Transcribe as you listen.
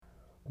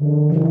Hey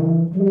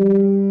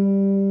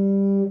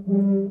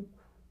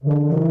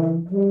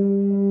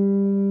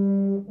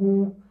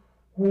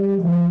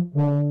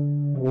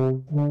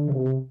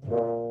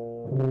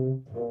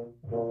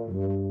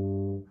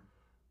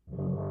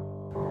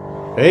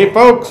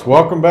folks,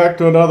 welcome back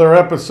to another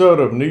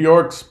episode of New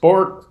York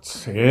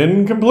Sports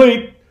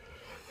Incomplete.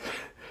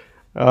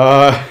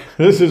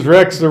 This is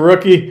Rex the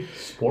rookie.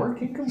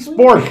 Spork Incomplete?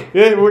 Spork.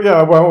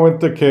 Yeah, I went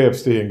to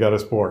KFC and got a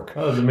spork.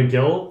 Oh, the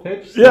McGill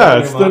pitch? Yeah,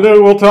 it's the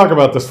new. We'll talk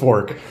about the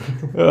spork.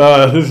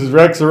 This is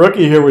Rex the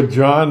rookie here with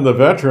Jon the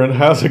veteran.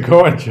 How's it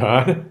going,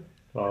 Jon?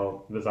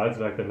 Well, besides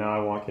the fact that now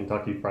I want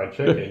Kentucky Fried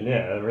Chicken,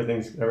 yeah,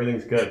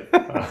 everything's good.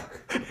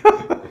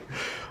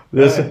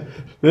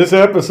 This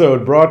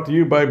episode brought to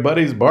you by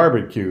Buddy's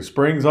Barbecue.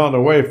 Spring's on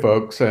the way,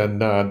 folks, and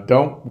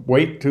don't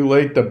wait too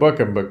late to book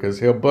him because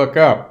he'll book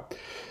up.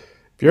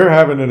 If you're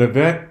having an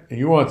event and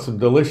you want some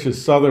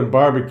delicious southern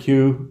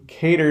barbecue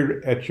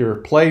catered at your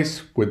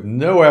place with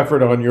no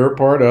effort on your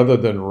part other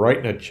than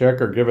writing a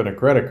check or giving a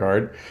credit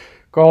card,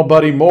 call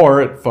Buddy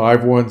Moore at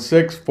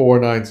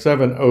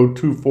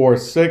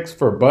 516-497-0246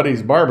 for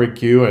Buddy's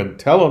Barbecue and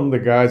tell him the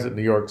guys at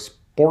New York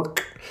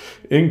Spork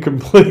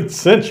Incomplete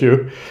sent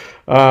you.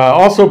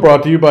 Also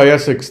brought to you by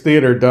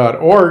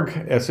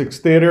EssexTheater.org. Essex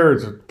Theater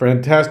is a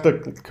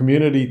fantastic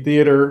community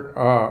theater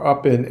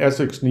up in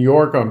Essex, New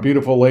York on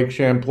beautiful Lake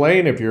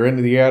Champlain. If you're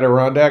into the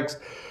Adirondacks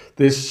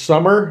this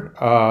summer,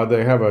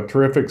 they have a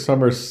terrific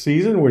summer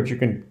season, which you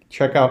can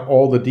check out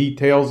all the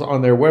details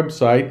on their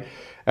website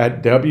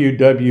at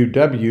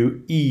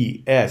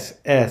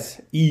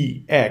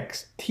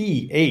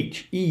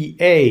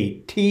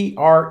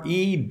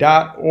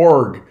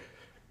www.essextheatre.org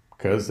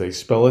because they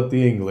spell it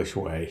the English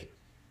way.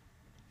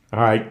 All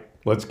right,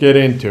 let's get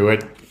into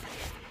it.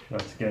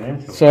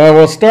 So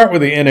we'll start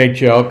with the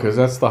NHL because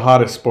that's the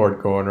hottest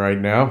sport going right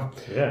now.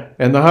 Yeah.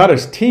 And the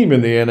hottest team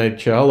in the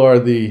NHL are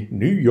the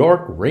New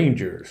York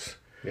Rangers.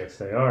 Yes,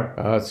 they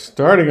are.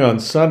 Starting on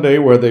Sunday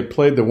where they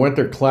played the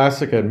Winter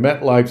Classic at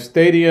MetLife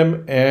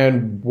Stadium,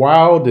 and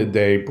wow, did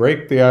they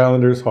break the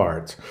Islanders'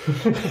 hearts.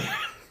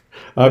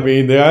 I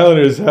mean, the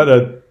Islanders had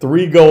a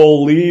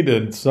 3-goal lead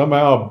and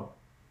somehow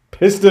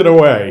pissed it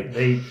away.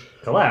 They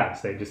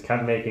collapsed. They just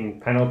kept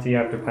making penalty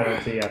after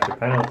penalty after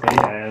penalty,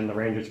 and the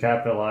Rangers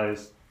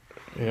capitalized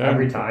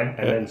every time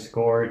and then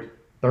scored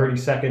 30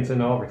 seconds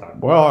into overtime.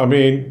 Well, I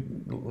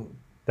mean,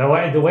 the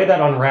way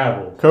that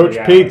unraveled. Coach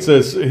Pete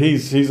says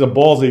he's a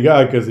ballsy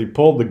guy because he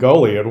pulled the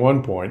goalie at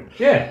one point.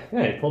 Yeah,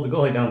 he pulled the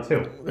goalie down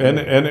too. And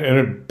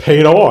it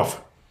paid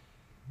off.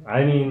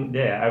 I mean,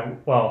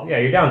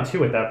 you're down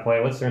 2 at that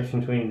point. What's the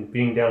difference between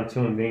being down 2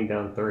 and being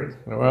down 3?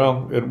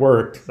 Well, it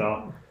worked.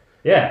 So,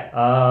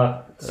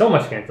 so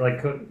much can't.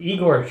 Like,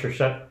 Igor's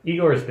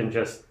been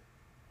just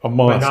a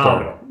monster.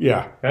 Phenomenal.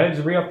 Yeah. Can I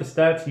just read up the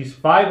stats? He's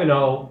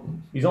 5-0.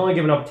 He's only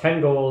given up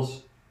 10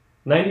 goals,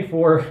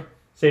 94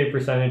 save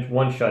percentage,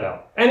 1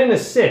 shutout, and an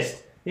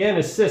assist. He had an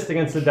assist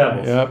against the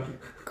Devils. Yep.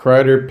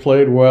 Kreider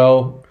played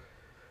well.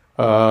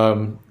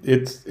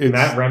 It's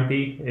Matt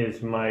Rempe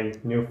is my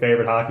new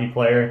favorite hockey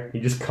player. He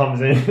just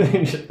comes in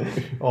and just,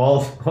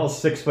 all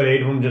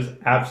 6'8" of them just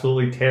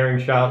absolutely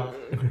tearing shot.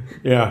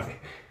 Yeah.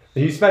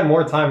 He spent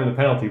more time in the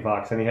penalty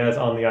box than he has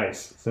on the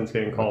ice since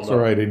getting called up. That's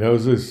right. He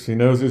knows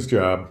his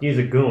job. He's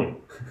a goon.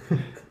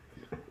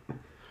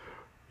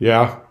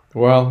 Yeah.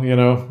 Well,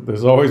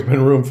 there's always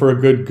been room for a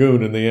good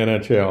goon in the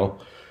NHL.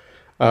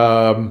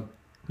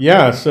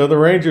 So the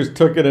Rangers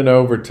took it in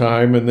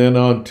overtime, and then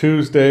on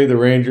Tuesday the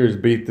Rangers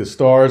beat the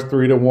Stars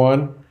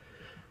 3-1.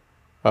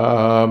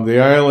 The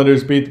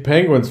Islanders beat the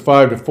Penguins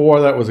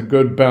 5-4. That was a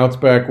good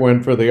bounce-back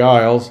win for the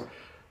Isles.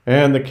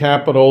 And the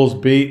Capitals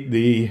beat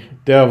the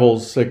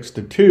Devils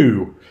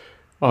 6-2.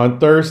 On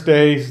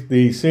Thursdays,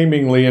 the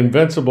seemingly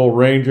invincible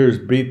Rangers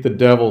beat the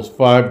Devils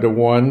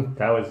 5-1.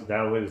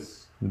 That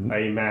was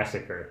a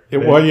massacre. It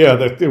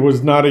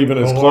was not even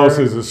as close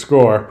as a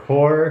score.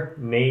 Poor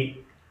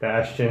Nate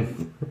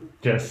Bastian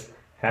just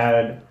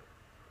had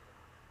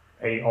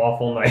an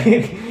awful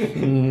night.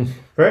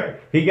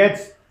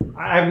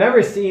 I've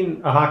never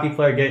seen a hockey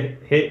player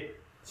get hit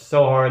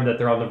so hard that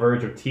they're on the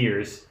verge of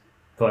tears,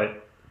 but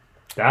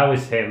that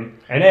was him.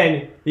 And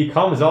then he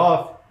comes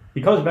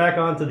back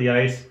onto the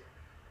ice,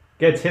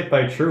 gets hit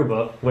by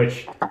Trouba,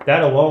 which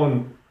that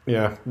alone,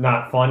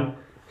 not fun.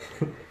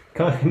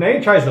 And then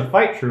he tries to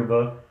fight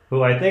Trouba,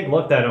 who I think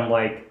looked at him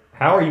like,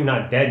 how are you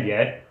not dead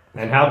yet?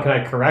 And how can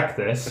I correct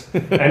this?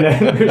 And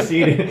then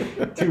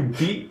proceeded to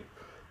beat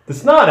the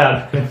snot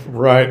out of him.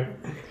 Right.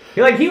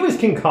 He was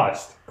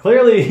concussed.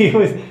 Clearly he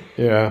was.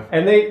 Yeah.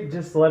 And they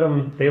just let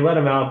him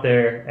out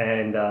there,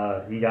 and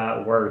he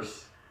got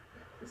worse.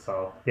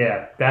 So,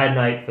 bad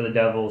night for the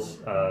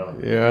Devils.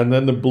 And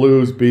then the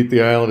Blues beat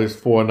the Islanders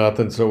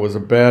 4-0, so it was a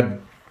bad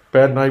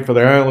night for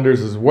the Islanders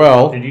as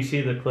well. Did you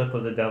see the clip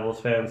of the Devils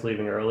fans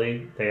leaving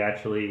early? The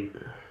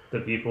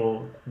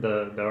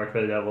Orange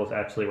Bay Devils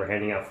actually were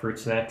handing out fruit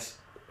snacks.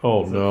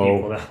 Oh, no.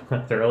 People that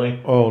left early.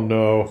 Oh,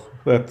 no.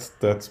 That's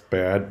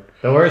bad.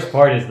 The worst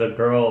part is the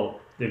girl,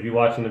 if you're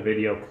watching the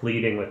video,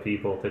 pleading with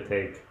people to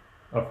take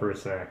a fruit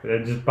snack.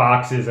 They're just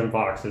boxes and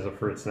boxes of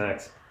fruit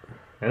snacks.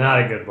 And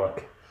not a good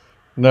look.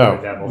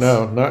 No,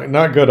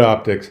 not good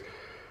optics.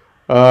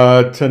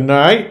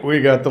 Tonight,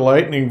 we got the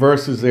Lightning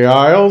versus the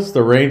Isles,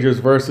 the Rangers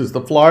versus the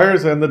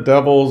Flyers, and the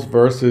Devils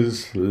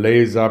versus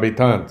Les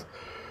Habitants.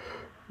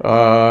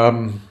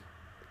 The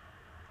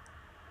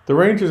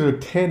Rangers are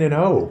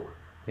 10-0.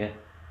 Yeah.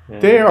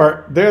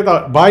 They're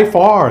by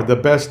far the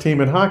best team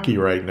in hockey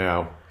right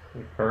now.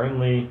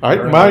 Currently,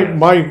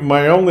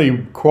 my only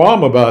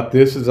qualm about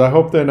this is I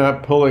hope they're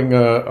not pulling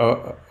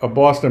a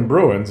Boston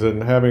Bruins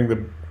and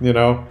having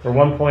we're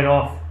 1 point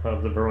off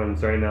of the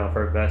Bruins right now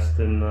for best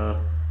in the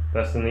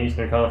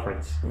Eastern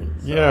Conference. So.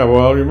 Yeah,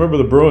 well, remember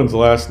the Bruins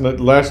last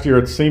year?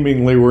 It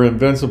seemingly were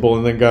invincible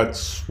and then got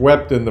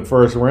swept in the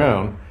first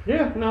round.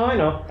 Yeah, no, I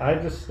know. I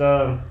just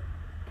it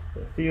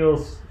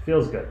feels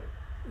good.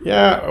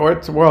 Yeah,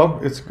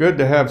 it's good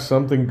to have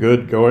something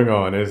good going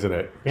on, isn't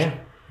it? Yeah,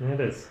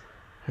 it is.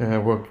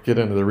 We'll get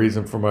into the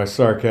reason for my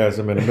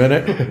sarcasm in a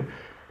minute.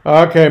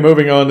 Okay,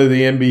 moving on to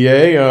the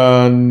NBA.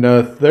 On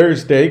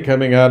Thursday,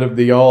 coming out of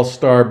the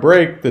All-Star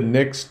break, the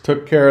Knicks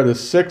took care of the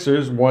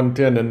Sixers,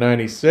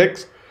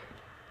 110-96,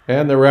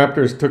 and the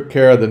Raptors took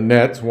care of the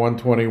Nets,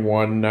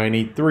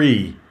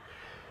 121-93.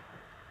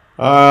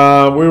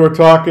 We were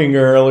talking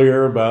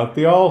earlier about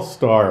the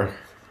All-Star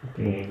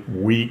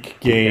week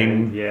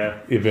game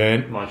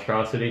event.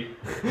 Monstrosity.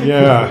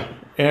 Yeah.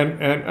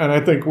 And I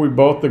think we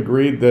both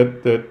agreed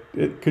that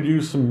it could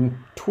use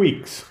some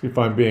tweaks, if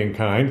I'm being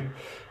kind.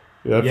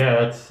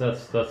 That's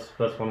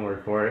one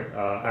word for it.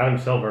 Adam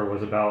Silver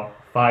was about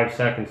 5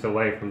 seconds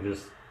away from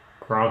just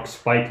Gronk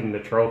spiking the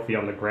trophy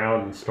on the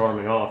ground and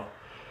storming off.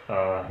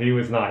 He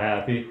was not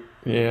happy.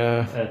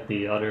 Yeah. At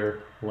the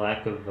utter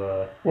lack of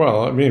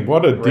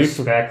what a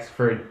respect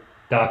for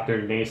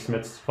Dr.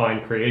 Naismith's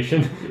fine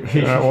creation.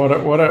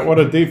 what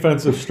a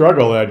defensive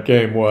struggle that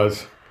game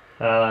was.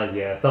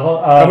 The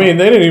whole. They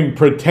didn't even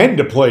pretend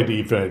to play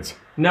defense.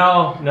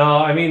 No.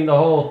 I mean, the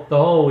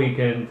whole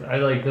weekend. I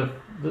like the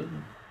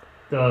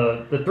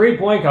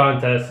 3-point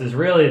contest is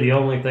really the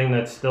only thing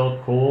that's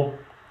still cool.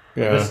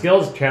 Yeah. The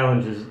skills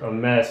challenge is a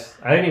mess.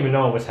 I didn't even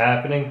know what was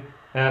happening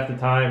half the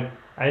time.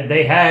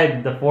 They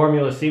had the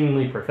formula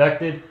seemingly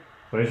perfected,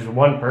 but it was just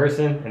one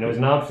person, and it was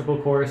an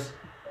obstacle course.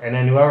 And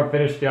then whoever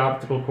finished the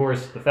obstacle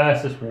course the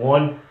fastest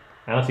won.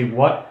 I don't see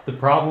what the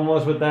problem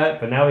was with that,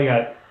 but now we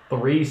got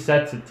 3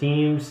 sets of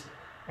teams,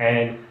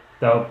 and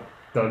the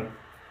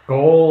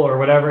goal or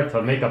whatever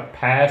to make a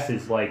pass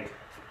is like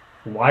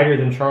wider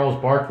than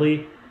Charles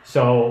Barkley.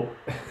 So,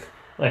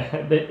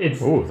 it's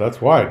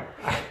that's wide.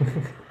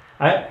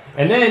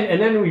 And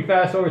then we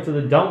fast over to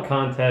the dunk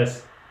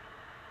contest,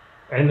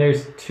 and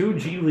there's 2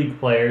 G League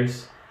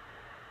players.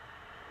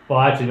 Well,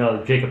 actually,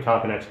 no, Jacob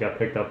Toppin actually got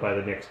picked up by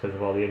the Knicks because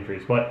of all the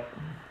injuries. But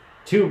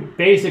 2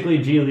 basically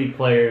G League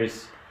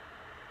players,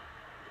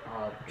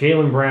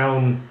 Jaylen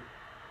Brown.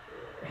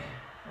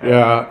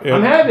 Yeah.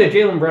 I'm happy that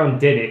Jaylen Brown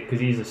did it because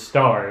he's a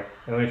star,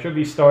 and there should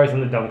be stars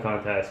in the dunk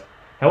contest.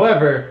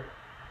 However,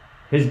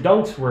 his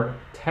dunks were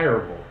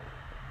terrible.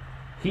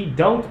 He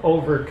dunked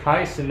over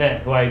Kai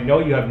Cenat, who I know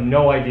you have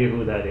no idea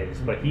who that is,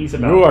 but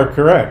you are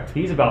correct.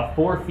 He's about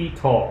 4 feet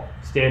tall,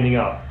 standing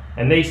up,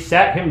 and they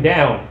sat him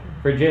down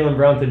for Jaylen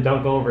Brown to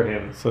dunk over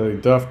him. So he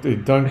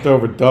dunked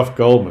over Duff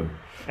Goldman.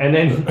 And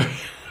then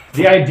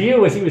the idea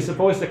was he was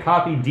supposed to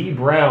copy D.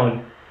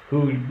 Brown,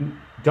 who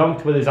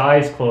dunked with his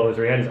eyes closed,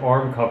 or he had his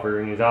arm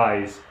covering his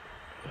eyes.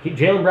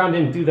 Jaylen Brown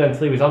didn't do that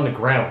until he was on the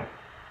ground.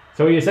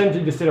 So he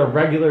essentially just did a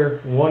regular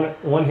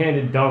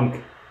one-handed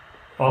dunk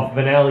off of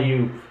an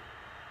alley-oop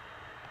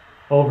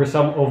over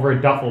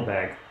a duffel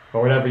bag,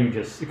 or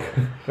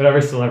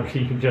whatever celebrity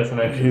you just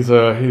mentioned. He's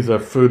a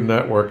Food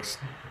Network's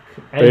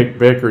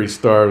bakery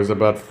star who's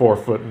about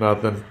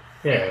 4'0".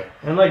 Yeah,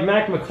 and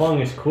Mac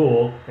McClung is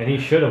cool, and he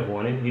should have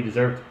won it. He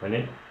deserved to win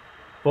it.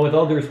 But with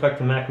all due respect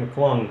to Mac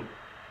McClung,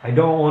 I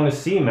don't want to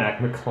see Mac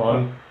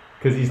McClung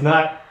because he's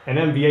not an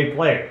NBA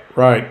player.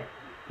 Right.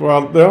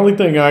 Well, the only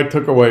thing I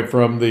took away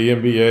from the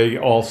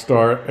NBA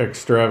All-Star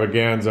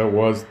extravaganza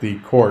was the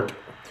court,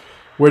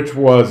 which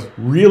was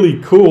really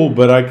cool,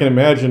 but I can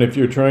imagine if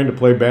you're trying to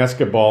play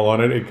basketball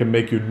on it, it can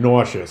make you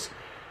nauseous.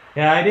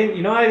 Yeah, what I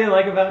didn't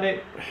like about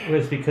it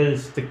was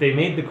because they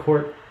made the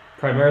court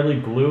primarily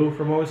blue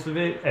for most of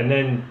it, and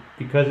then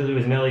because it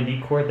was an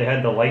LED court, they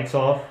had the lights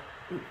off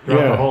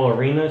throughout the whole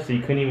arena, so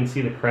you couldn't even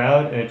see the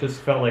crowd, and it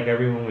just felt like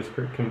everyone was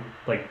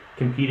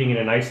competing in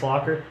an ice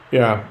locker.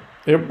 Yeah,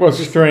 it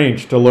was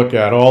strange to look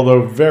at,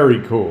 although very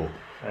cool.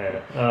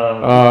 The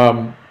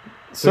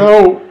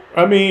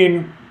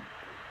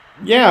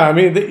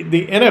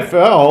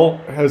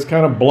NFL has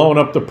kind of blown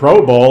up the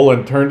Pro Bowl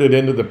and turned it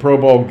into the Pro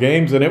Bowl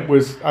games, and it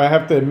was, I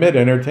have to admit,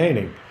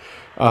 entertaining.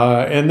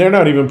 And they're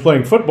not even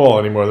playing football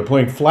anymore. They're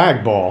playing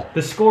flag ball.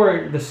 The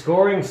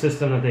scoring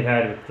system that they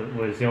had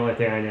was the only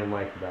thing I didn't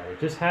like about it.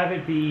 Just have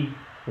it be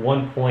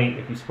 1 point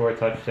if you score a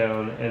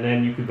touchdown, and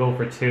then you could go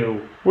for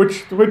 2.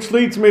 Which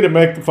leads me to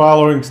make the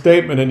following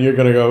statement, and you're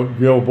going to go,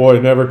 oh boy,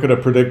 never could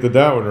have predicted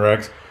that one,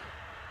 Rex.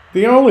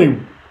 The only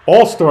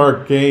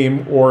all-star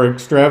game or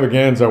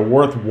extravaganza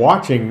worth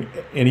watching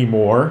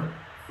anymore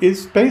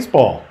is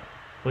baseball.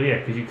 Well, yeah,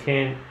 because you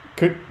can't.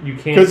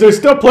 Because they're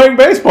still playing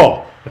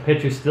baseball. The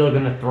pitcher's still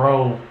going to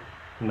throw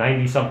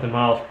 90-something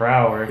miles per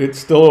hour. It's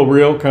still a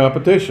real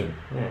competition.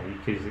 Yeah,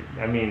 because,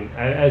 I mean,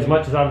 as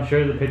much as I'm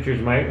sure the pitchers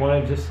might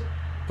want to just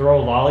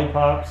throw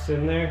lollipops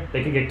in there,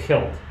 they could get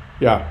killed.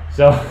 Yeah.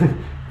 So,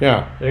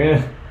 yeah. They're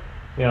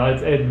going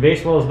to,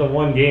 baseball is the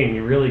one game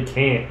you really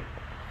can't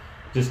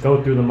just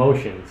go through the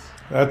motions.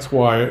 That's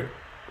why,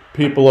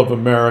 people of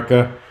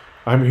America,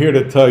 I'm here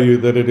to tell you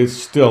that it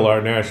is still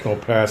our national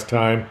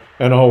pastime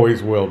and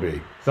always will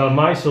be. So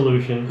my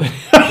solution to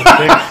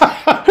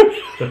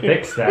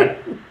fix that,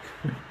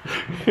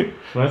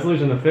 my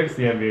solution to fix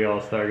the NBA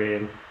All-Star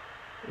Game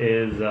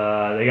is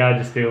they gotta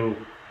just do.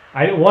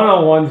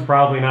 One-on-one's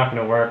probably not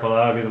going to work, although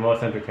that would be the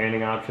most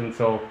entertaining option.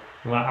 So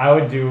I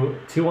would do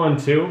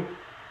 2-on-2,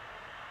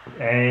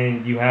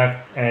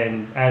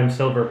 and Adam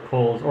Silver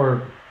pulls,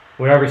 or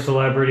whatever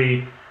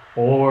celebrity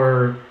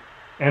or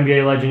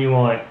NBA legend you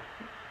want,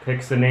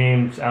 picks the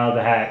names out of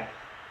the hat,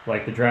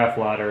 like the draft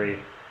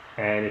lottery.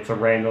 And it's a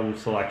random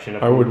selection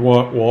of. I would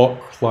want Walt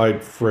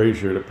Clyde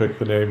Frazier to pick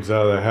the names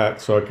out of the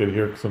hat so I could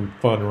hear some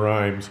fun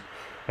rhymes.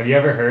 Have you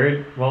ever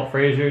heard Walt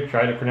Frazier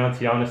try to pronounce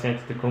Giannis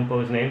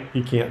Antetokounmpo's name?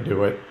 He can't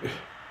do it.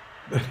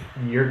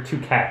 Your two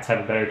cats have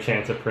a better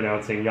chance of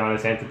pronouncing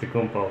Giannis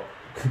Antetokounmpo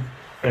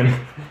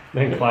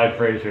than Clyde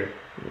Frazier.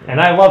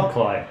 And I love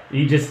Clyde.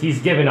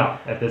 He's given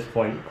up at this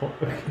point.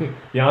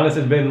 Giannis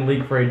has been in the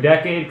league for a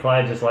decade.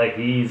 Clyde just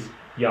he's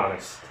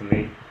Giannis to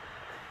me.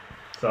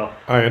 So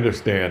I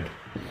understand.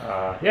 It's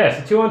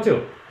a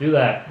 2-on-2. Do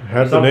that.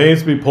 Have the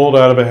names be pulled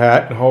out of a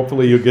hat, and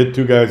hopefully you'll get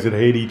two guys that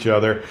hate each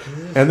other,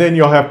 and then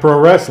you'll have pro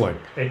wrestling.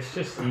 It's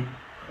just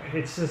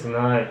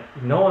not.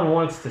 No one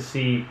wants to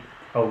see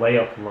a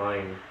layup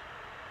line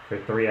for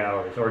 3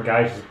 hours, or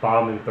guys just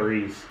bombing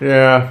threes.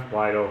 Yeah.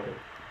 Wide open.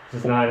 It's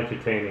just not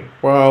entertaining.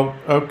 Well,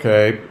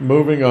 okay.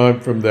 Moving on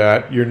from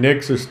that, your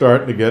Knicks are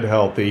starting to get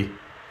healthy.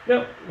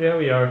 Yep. Yeah,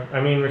 we are. I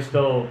mean, we're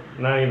still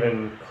not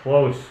even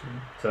close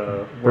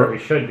to where we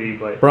should be,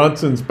 but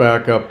Brunson's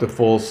back up to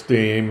full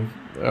steam.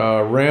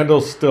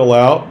 Randall's still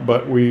out,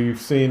 but we've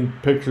seen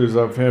pictures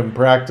of him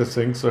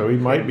practicing, so he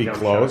might be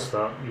close.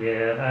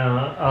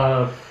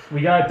 Yeah.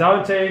 We got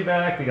Dante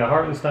back. We got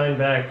Hartenstein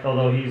back,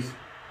 although he's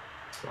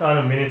on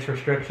a minutes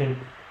restriction,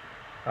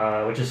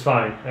 which is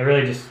fine. I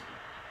really just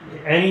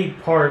any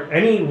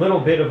little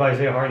bit of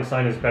Isaiah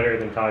Hartenstein is better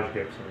than Taj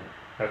Gibson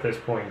at this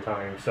point in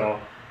time. So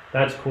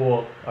that's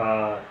cool.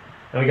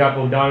 And we got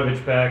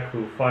Bogdanovic back,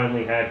 who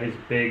finally had his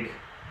big,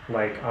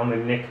 I'm a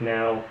Knick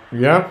now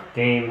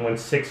game, went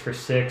 6 for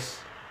 6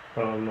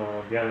 from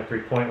beyond the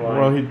thrpoint line.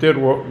 Well, he did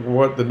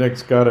what the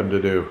Knicks got him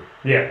to do.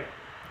 Yeah.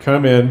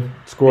 Come in,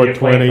 score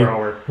 20.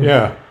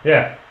 Yeah.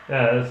 Yeah.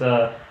 That's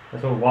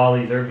what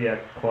Wally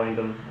Zerbiak coined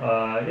him.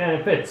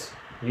 It fits.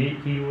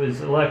 He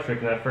was electric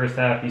in that first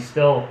half. He's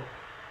still.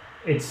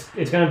 It's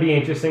going to be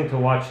interesting to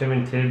watch him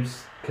and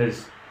Tibbs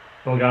because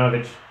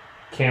Bogdanovic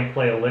can't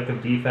play a lick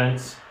of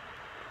defense.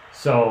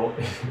 So,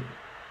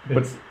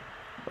 Tibbs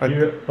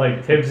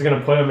is going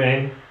to put him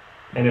in,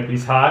 and if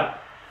he's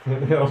hot,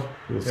 he'll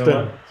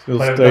stay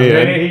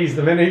in.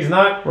 The minute he's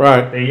not,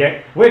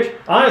 right. Which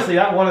honestly,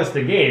 that won us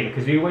the game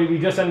because we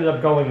just ended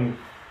up going.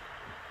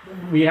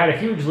 We had a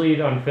huge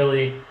lead on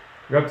Philly.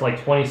 We were up to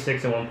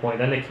 26 at one point.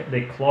 Then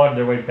they clawed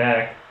their way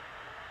back,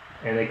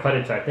 and they cut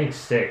it to I think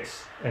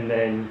 6. And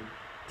then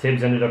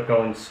Tibbs ended up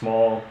going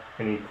small,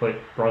 and he put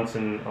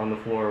Brunson on the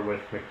floor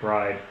with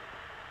McBride.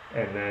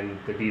 And then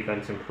the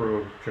defense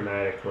improved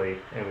dramatically,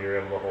 and we were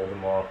able to hold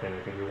them off, and I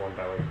think we won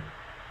by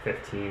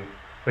 15.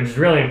 Which is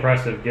really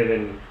impressive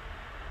given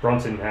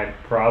Brunson had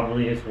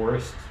probably his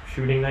worst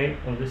shooting night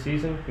of the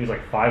season. He was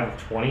 5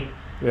 of 20.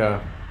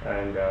 Yeah.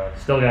 And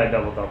still got a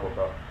double-double,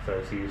 though.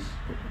 So he's...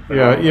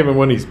 even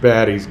when he's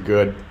bad, he's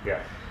good.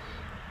 Yeah.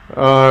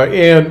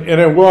 And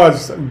it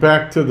was,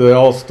 back to the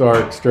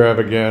All-Star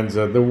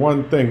extravaganza, the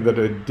one thing that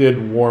it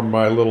did warm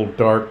my little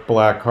dark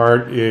black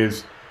heart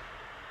is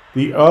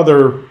the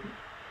other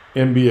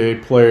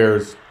NBA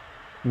players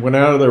went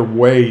out of their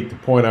way to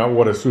point out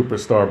what a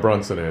superstar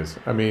Brunson is.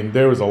 I mean,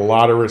 there was a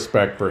lot of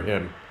respect for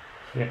him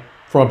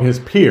from his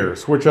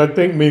peers, which I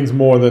think means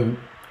more than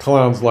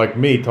clowns like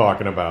me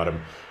talking about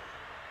him.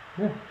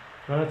 Yeah,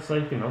 well, it's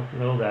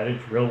little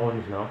adage, real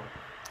ones know.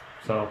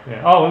 So,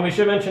 yeah. Oh, and we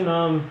should mention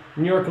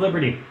New York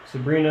Liberty.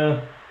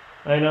 Sabrina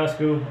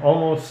Ionescu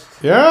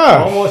almost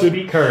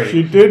beat Curry.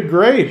 She did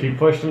great. She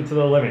pushed him to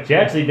the limit. She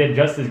actually did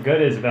just as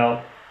good as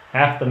about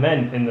half the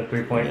men in the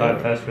three-point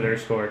contest for their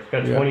score. She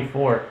got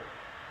 24.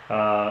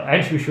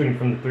 And she was shooting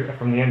from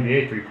the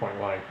NBA three-point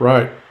line.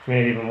 Right. Which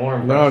made it even more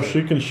impressive. No,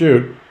 she can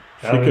shoot.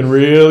 She can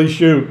really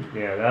shoot.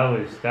 Yeah,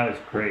 that was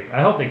great.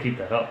 I hope they keep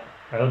that up.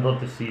 I would love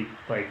to see,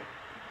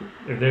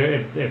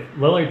 if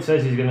Lillard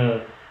says he's going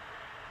to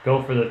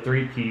go for the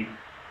three-peat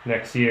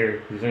next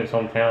year, he's in his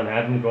hometown,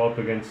 have him go up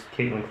against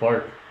Caitlin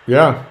Clark.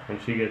 Yeah. When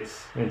she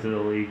gets into the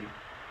league.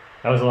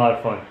 That was a lot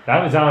of fun.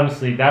 That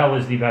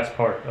was the best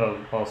part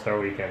of All-Star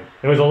Weekend.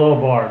 There was a low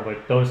bar,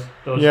 but those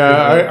Yeah,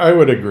 I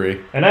would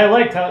agree. And I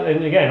liked how,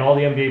 and again, all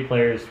the NBA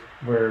players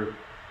were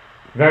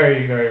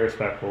very, very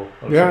respectful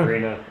of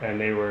Sabrina, and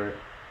they were,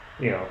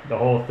 the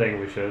whole thing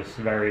was just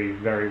very,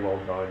 very well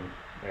done.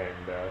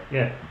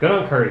 And good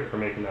on Curry for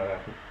making that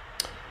happen.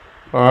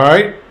 All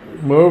right,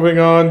 moving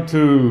on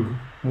to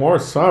more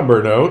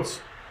somber notes.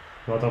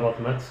 You want to talk about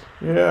the Mets?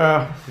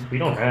 Yeah. We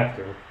don't have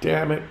to.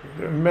 Damn it.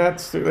 The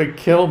Mets, they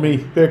kill me.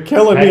 They're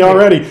killing me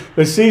already.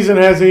 The season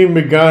hasn't even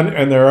begun,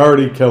 and they're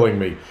already killing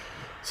me.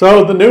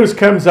 So the news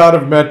comes out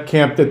of Met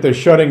camp that they're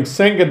shutting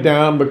Senga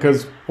down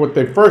because what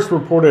they first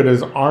reported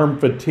as arm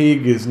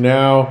fatigue is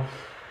now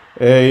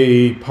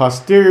a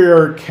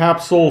posterior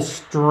capsule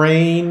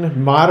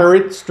strain,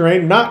 moderate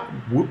strain, not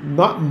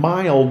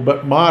mild,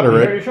 but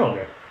moderate. You hurt your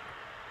shoulder.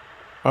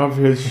 Of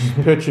his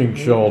pitching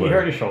shoulder. He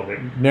hurt his shoulder.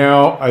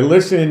 Now, I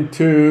listened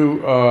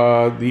to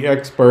the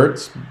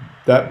experts,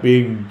 that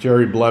being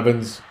Jerry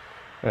Blevins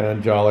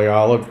and Jolly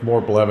Olive, more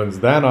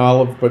Blevins than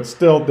Olive, but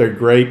still they're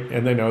great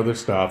and they know their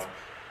stuff.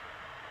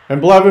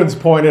 And Blevins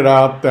pointed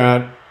out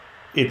that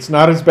it's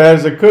not as bad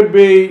as it could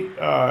be.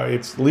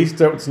 At least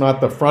it's not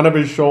the front of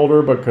his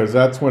shoulder because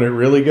that's when it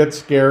really gets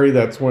scary.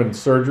 That's when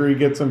surgery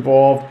gets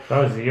involved. That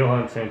was the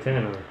Johan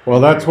Santana.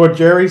 Well, that's what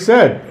Jerry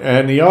said.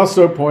 And he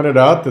also pointed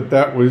out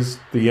that was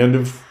the end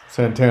of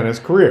Santana's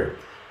career.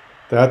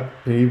 That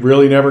he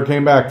really never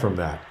came back from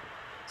that.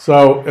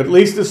 So at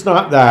least it's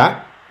not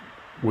that.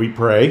 We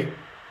pray.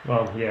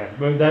 Well, yeah.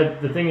 But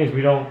the thing is,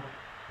 we don't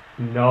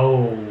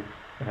know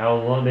how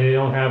long. They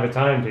don't have a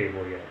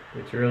timetable yet.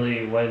 It's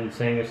really when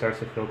Senga starts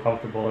to feel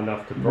comfortable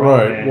enough to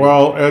throw. Right.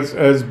 Well,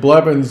 as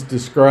Blevins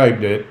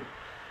described it,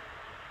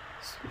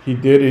 he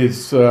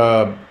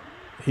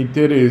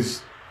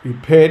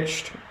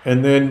pitched,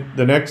 and then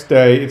the next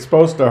day it's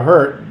supposed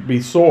to be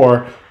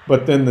sore,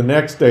 but then the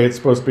next day it's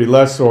supposed to be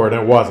less sore, and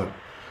it wasn't.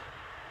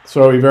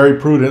 So he very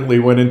prudently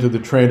went into the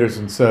trainers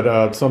and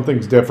said,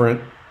 something's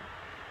different.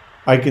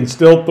 I can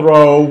still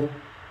throw,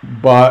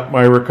 but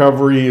my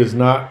recovery is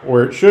not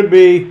where it should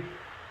be.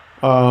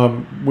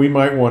 We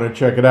might want to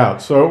check it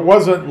out. So it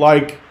wasn't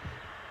like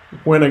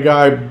when a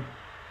guy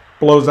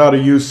blows out a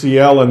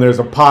UCL and there's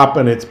a pop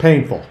and it's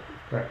painful.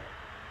 Right.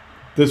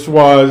 This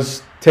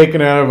was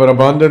taken out of an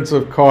abundance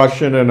of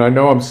caution, and I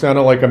know I'm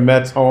sounding like a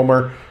Mets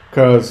homer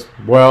because,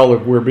 well,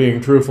 if we're being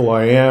truthful,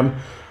 I am.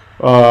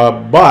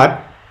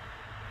 But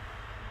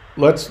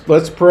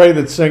let's pray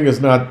that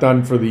Senga's not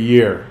done for the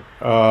year.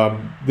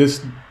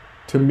 This,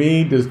 to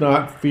me, does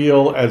not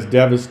feel as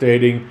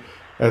devastating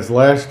as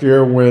last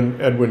year when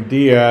Edwin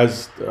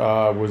Diaz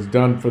was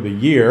done for the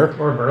year.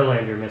 Or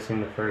Verlander missing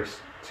the first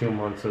 2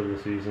 months of the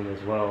season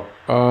as well.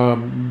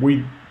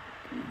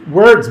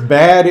 Where it's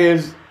bad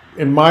is,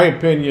 in my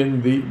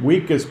opinion, the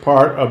weakest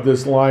part of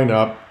this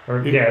lineup.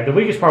 The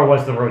weakest part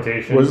was the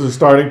rotation. Was the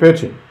starting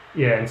pitching.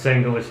 Yeah, and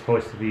Senga was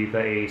supposed to be the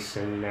ace,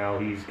 and now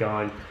he's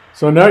gone.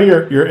 So now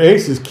your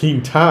ace is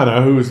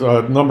Quintana, who's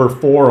number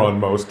 4 on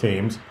most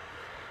teams.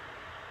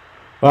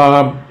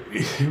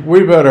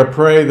 We better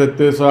pray that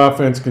this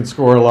offense can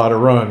score a lot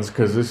of runs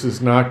because this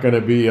is not going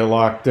to be a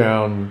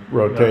lockdown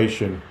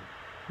rotation.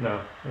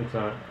 No, it's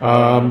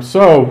not.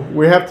 So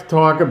we have to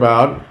talk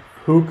about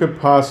who could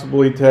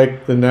possibly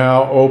take the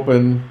now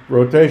open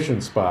rotation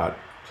spot.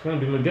 It's going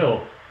to be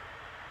McGill.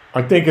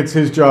 I think it's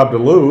his job to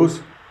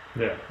lose.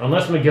 Yeah,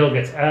 unless McGill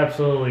gets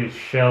absolutely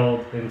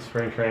shelled in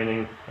spring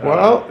training.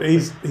 Well,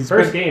 he's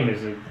first game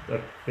is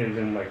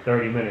in like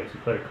 30 minutes. He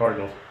played the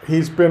Cardinals.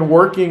 He's been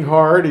working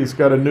hard. He's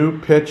got a new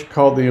pitch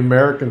called the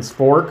American's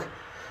Fork.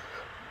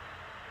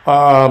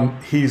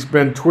 He's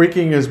been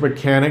tweaking his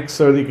mechanics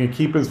so that he can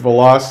keep his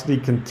velocity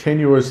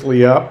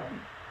continuously up.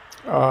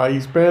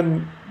 He's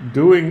been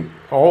doing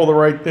all the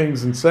right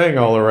things and saying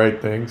all the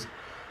right things.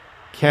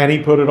 Can he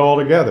put it all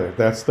together?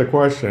 That's the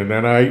question.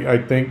 And I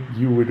think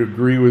you would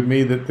agree with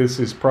me that this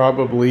is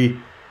probably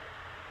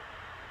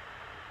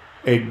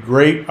a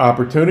great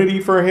opportunity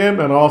for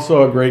him and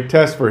also a great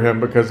test for him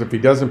because if he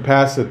doesn't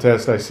pass the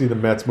test, I see the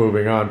Mets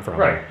moving on from him.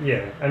 Right,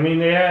 yeah. I mean,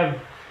 they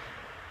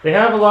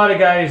have a lot of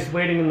guys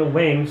waiting in the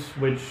wings,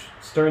 which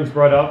Stearns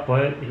brought up,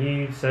 but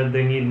he said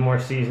they need more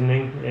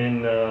seasoning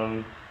in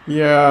the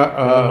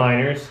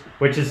minors,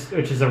 which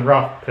is a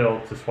rough pill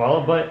to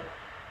swallow, but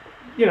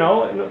he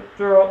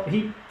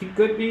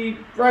could be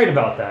right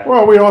about that.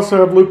 Well, we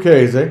also have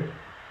Lucchese,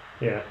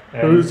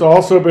 who's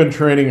also been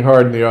training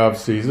hard in the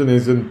offseason,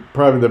 is in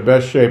probably the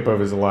best shape of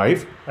his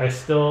life. I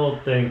still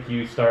think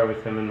you start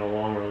with him in the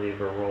long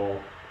reliever role,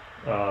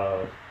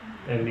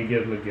 and you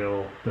give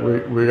McGill.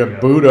 We got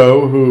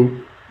Budo,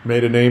 who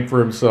made a name for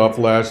himself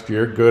last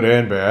year, good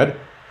and bad.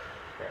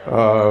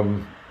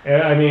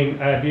 I mean,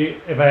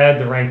 if I had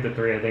to rank the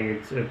three, I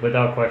think it's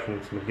without question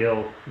it's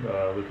McGill,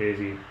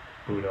 Lucchese,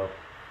 Budo.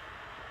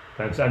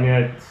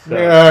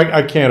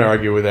 I can't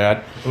argue with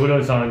that.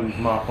 Budo's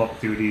on mop-up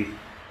duty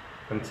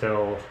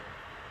until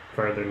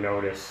further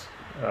notice.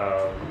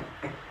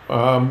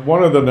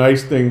 One of the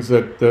nice things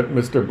that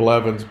Mr.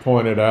 Blevins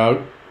pointed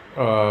out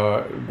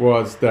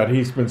was that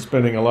he's been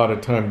spending a lot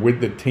of time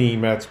with the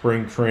team at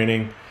spring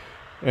training,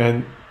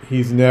 and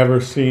he's never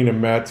seen a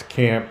Mets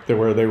camp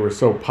where they were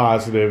so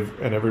positive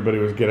and everybody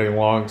was getting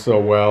along so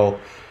well.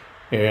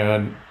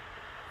 And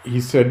he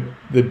said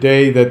the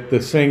day that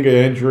the Senga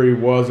injury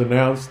was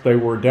announced, they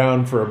were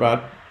down for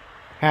about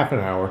half an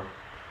hour.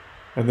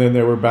 And then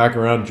they were back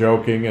around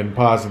joking and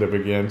positive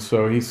again.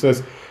 So he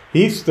says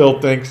he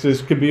still thinks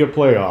this could be a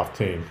playoff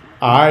team.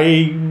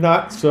 I'm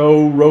not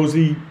so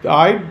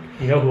rosy-eyed.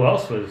 You know who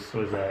else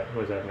was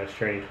at Mets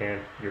training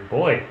camp? Your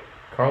boy,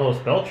 Carlos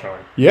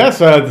Beltran.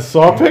 Yes, I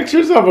saw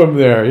pictures of him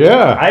there.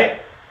 Yeah.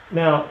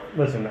 Now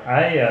listen.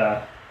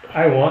 I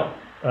want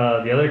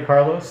the other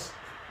Carlos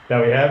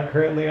that we have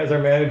currently as our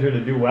manager to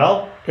do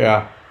well.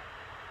 Yeah.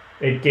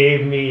 It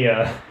gave me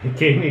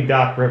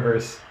Doc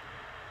Rivers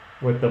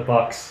with the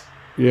Bucks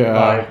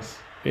vibes.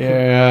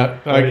 Yeah,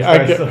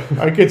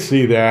 I could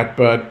see that,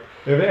 but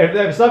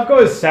if stuff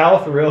goes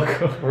south real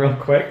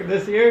quick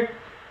this year,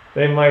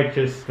 they might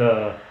just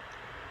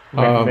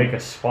make a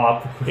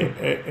swap.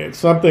 It's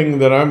something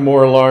that I'm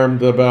more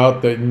alarmed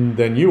about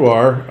than you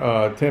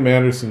are. Tim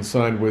Anderson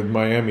signed with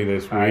Miami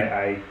this week.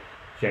 I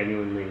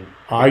genuinely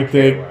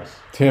think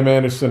Tim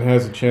Anderson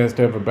has a chance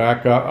to have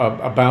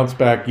a bounce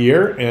back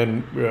year,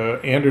 and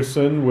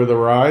Anderson with a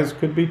rise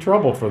could be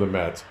trouble for the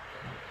Mets.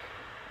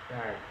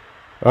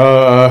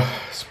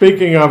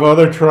 Speaking of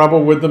other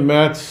trouble with the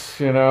Mets,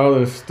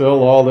 there's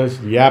still all this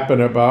yapping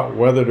about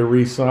whether to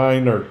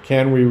re-sign or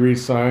can we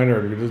re-sign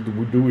or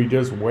do we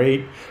just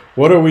wait?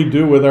 What do we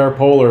do with our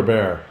polar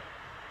bear?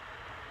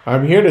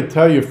 I'm here to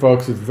tell you,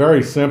 folks, it's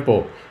very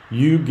simple.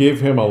 You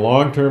give him a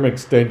long-term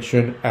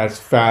extension as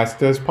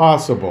fast as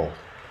possible.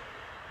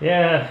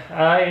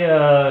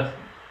 Yeah,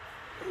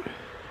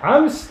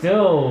 I'm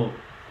still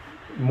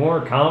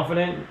more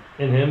confident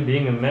in him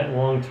being a Met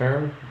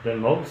long-term than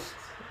most.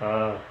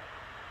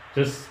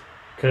 Just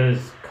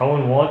because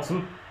Cohen wants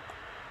him,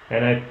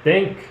 and I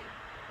think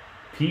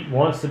Pete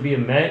wants to be a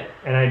Met,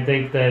 and I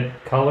think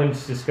that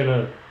Cohen's just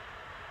gonna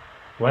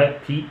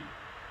let Pete,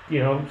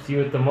 see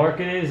what the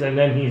market is, and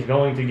then he's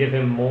going to give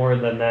him more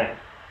than that.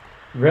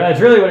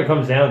 That's really what it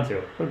comes down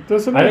to. But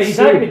he's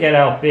not going to get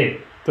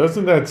outbid.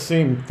 Doesn't that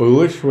seem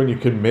foolish when you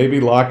can maybe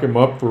lock him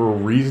up for a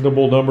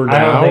reasonable number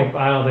now?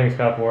 I don't think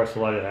Scott Boras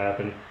will let it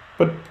happen.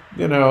 But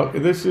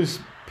this is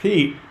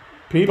Pete.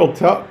 Pete will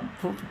tell.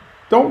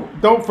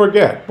 Don't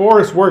forget,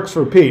 Boras works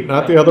for Pete,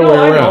 not the other way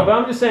around. I know, but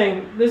I'm just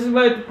saying, this is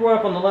what I brought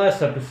up on the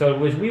last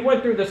episode, was we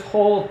went through this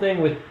whole thing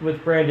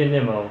with Brandon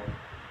Nimmo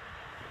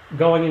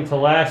going into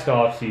last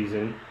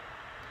offseason,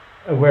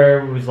 where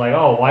it was like,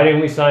 oh, why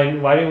didn't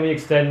we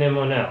extend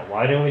Nimmo now?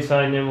 Why didn't we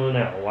sign Nimmo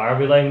now? Why are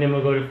we letting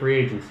Nimmo go to free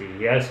agency?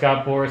 He has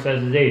Scott Boras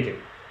as his agent.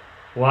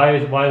 Why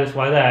this,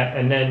 why that?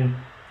 And then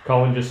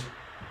Cohen just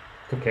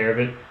took care of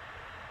it.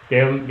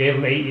 Gave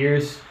him 8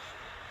 years.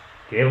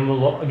 Gave him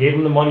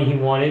the money he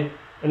wanted.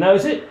 And that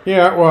was it.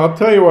 Yeah, well, I'll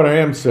tell you what I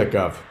am sick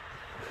of.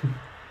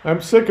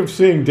 I'm sick of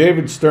seeing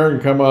David Stern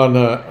come on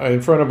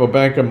in front of a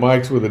bank of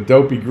mics with a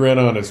dopey grin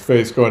on his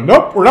face going,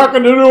 nope, we're not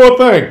going to do a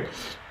thing.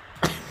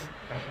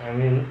 I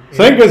mean...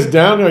 Senga's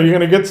down. Are you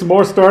going to get some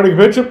more starting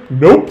pitching?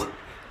 Nope.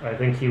 I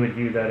think he would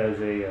view that as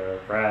a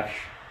rash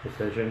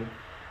decision.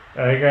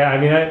 I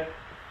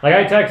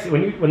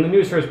texted, when the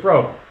news first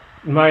broke,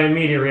 my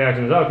immediate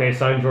reaction was, okay,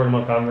 sign Jordan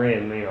Montgomery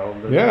and,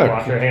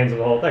 wash our hands of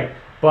the whole thing.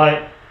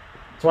 But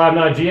that's why I'm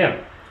not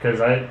GM. Because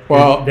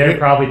they're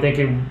probably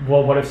thinking,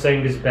 well, what if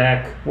Senga's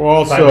back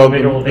by the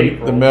middle of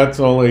April? The Mets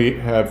only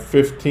have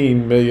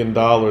 $15 million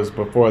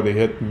before they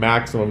hit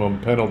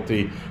maximum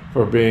penalty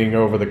for being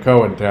over the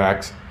Cohen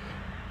tax.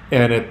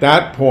 And at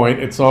that point,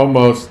 it's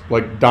almost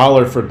like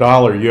dollar for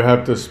dollar. You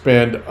have to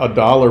spend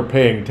 $1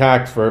 paying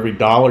tax for every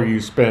dollar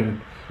you spend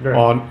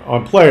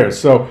on players.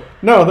 So,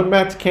 no, the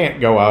Mets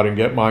can't go out and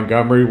get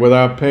Montgomery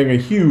without paying a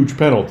huge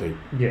penalty.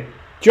 Yeah.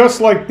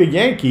 Just like the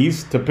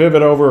Yankees, to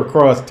pivot over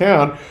across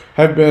town,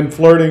 have been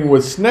flirting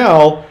with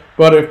Snell,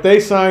 but if they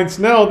sign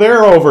Snell,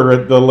 they're over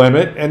at the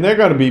limit, and they're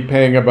going to be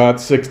paying about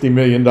 $60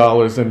 million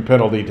in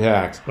penalty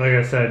tax. Like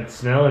I said,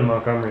 Snell and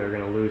Montgomery are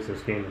going to lose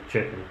this game of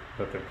chicken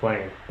that they're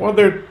playing. Well,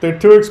 they're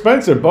too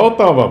expensive, both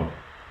of them.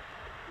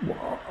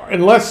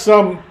 Unless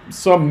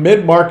some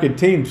mid-market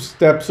team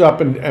steps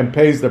up and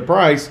pays the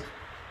price,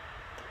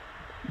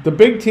 the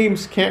big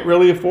teams can't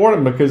really afford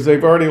them because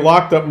they've already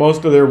locked up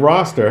most of their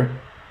roster.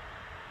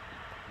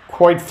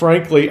 Quite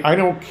frankly, I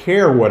don't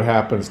care what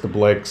happens to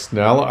Blake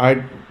Snell.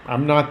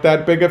 I'm not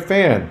that big a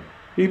fan.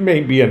 He may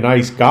be a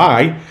nice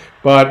guy,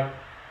 but,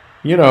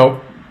 he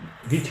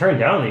turned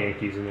down the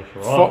Yankees'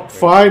 initial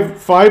offer.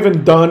 Five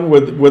and done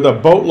with a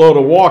boatload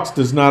of walks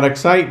does not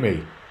excite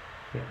me.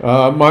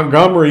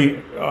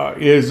 Montgomery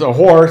is a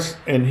horse,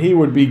 and he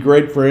would be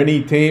great for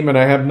any team, and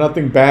I have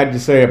nothing bad to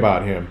say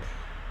about him.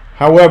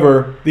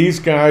 However, these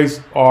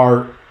guys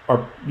are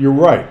you're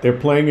right. They're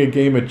playing a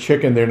game of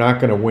chicken. They're not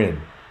going to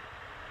win.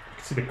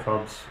 See the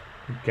Cubs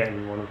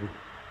getting one of them.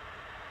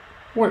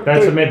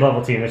 That's a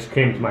mid-level team. This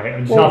came to my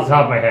head, off the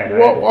top of my head.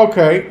 Well,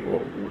 okay.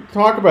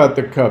 Talk about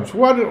the Cubs.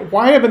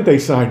 Why haven't they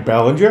signed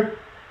Bellinger?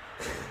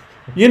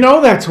 You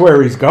know that's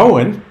where he's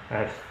going.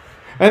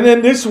 And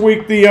then this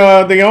week, the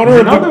owner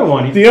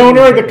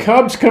of the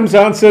Cubs comes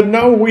out and said,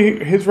 "No,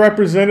 his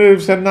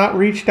representatives have not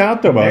reached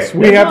out to us.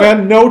 We have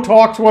had no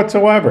talks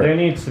whatsoever." There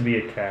needs to be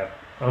a cap.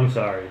 I'm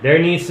sorry. There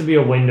needs to be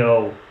a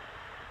window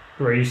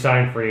where you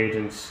sign free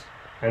agents,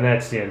 and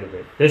that's the end of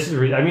it.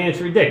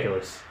 It's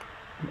ridiculous.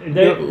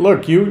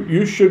 Look,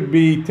 you should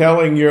be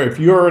telling if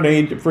you're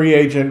an free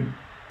agent,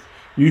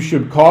 you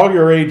should call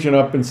your agent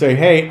up and say,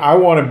 "Hey, I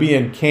want to be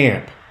in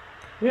camp."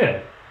 Yeah,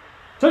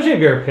 especially if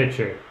you're a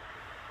pitcher.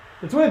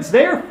 That's what it's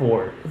there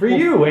for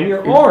you and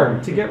your arm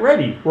to get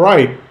ready.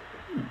 Right.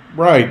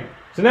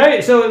 So now,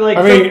 if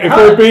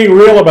we're being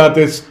real about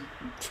this,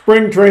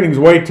 spring training's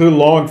way too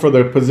long for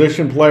the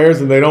position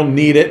players, and they don't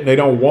need it, and they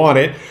don't want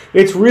it.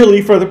 It's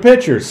really for the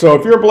pitchers. So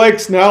if you're Blake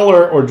Snell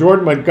or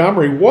Jordan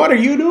Montgomery, what are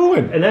you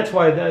doing? And that's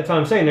why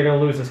I'm saying they're going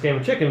to lose this game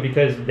of chicken,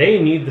 because they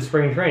need the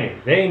spring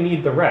training. They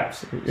need the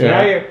reps.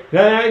 So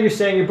now you're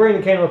saying you're bringing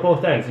the candle at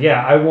both ends.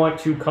 Yeah, I want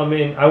to come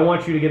in. I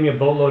want you to give me a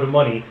boatload of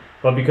money,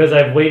 but because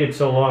I've waited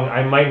so long,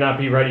 I might not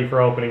be ready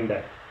for opening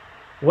day.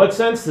 What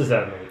sense does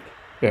that make?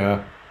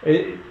 Yeah.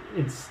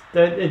 It's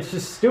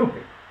just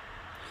stupid.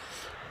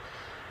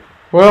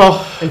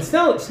 Well, and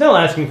Snell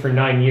asking for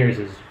 9 years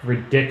is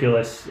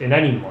ridiculous in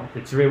any month.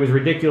 It was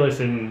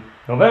ridiculous in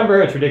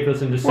November. It's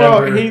ridiculous in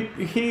December.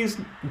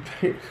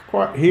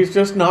 Well, he's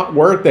just not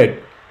worth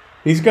it.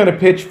 He's going to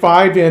pitch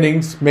 5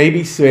 innings,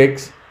 maybe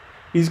 6.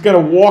 He's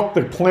going to walk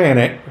the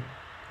planet.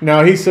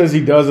 Now, he says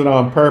he does it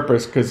on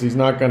purpose because he's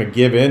not going to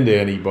give in to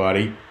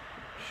anybody.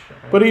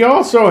 But he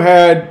also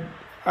had,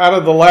 out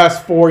of the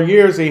last 4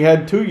 years, he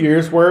had 2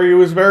 years where he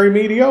was very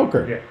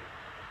mediocre. Yeah.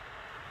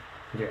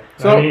 Yeah,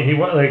 so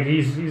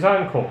he's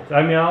on cold.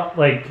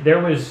 There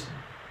was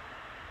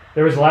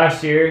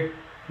last year.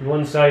 He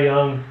won Cy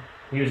Young.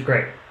 He was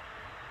great.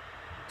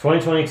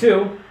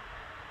 2022.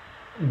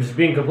 Just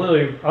being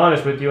completely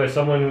honest with you, as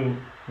someone who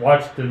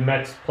watched the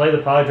Mets play the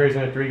Padres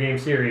in a 3-game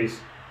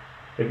series,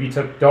 if you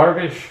took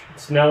Darvish,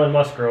 Snell, and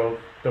Musgrove,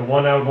 the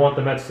one I would want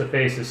the Mets to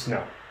face is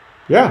Snell.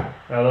 Yeah.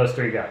 Out of those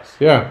 3 guys.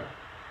 Yeah.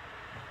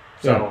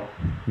 So.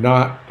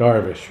 Not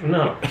Darvish.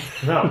 No.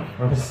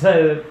 I'm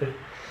saying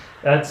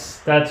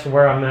That's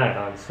where I'm at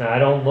on Snell. I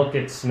don't look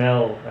at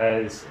Snell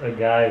as a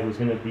guy who's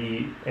going to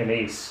be an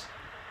ace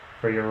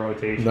for your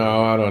rotation.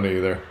 No, I don't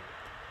either.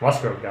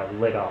 Musgrove got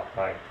lit up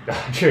by the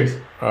Dodgers.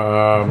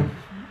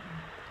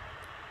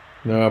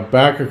 Now,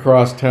 back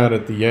across town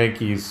at the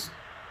Yankees,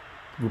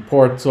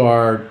 reports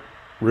are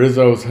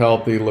Rizzo's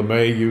healthy,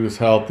 LeMahieu's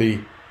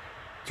healthy,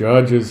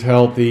 Judge is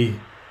healthy,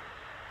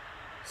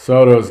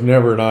 Soto's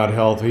never not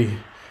healthy.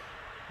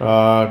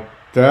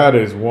 That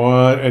is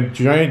one. And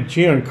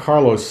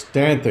Giancarlo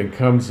Stanton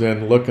comes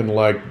in looking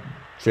like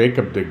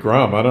Jacob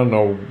deGrom. I don't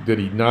know. Did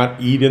he not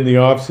eat in the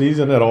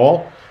offseason at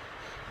all?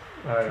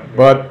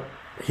 But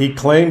he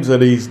claims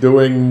that he's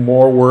doing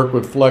more work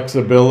with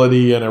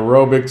flexibility and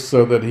aerobics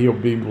so that he'll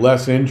be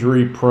less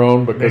injury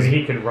prone. Because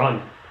maybe he could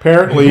run.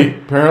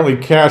 Apparently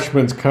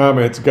Cashman's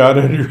comments got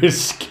under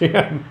his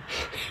skin.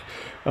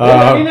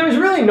 There was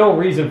really no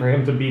reason for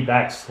him to be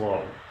that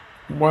slow.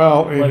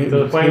 Well, to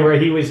the point where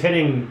he was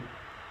hitting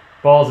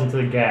balls into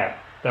the gap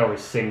that were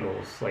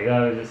singles. That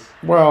was just...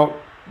 Well,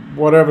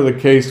 whatever the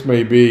case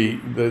may be,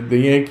 the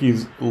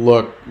Yankees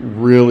look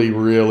really,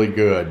 really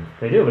good.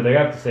 They do, but they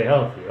have to stay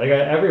healthy.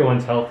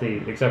 Everyone's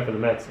healthy except for the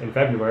Mets in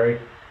February.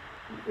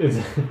 It's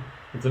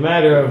a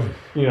matter of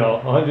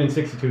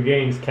 162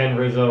 games. Can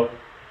Rizzo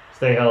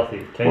stay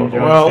healthy? Can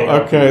Jones stay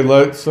healthy? Okay.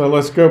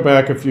 Let's go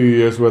back a few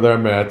years with our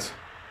Mets.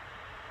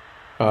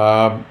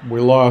 We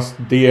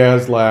lost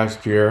Diaz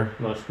last year.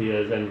 Lost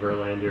Diaz and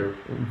Verlander.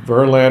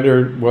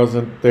 Verlander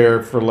wasn't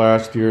there for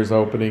last year's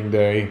opening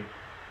day.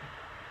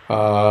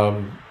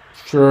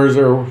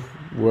 Scherzer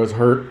was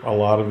hurt a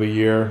lot of the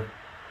year.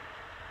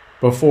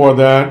 Before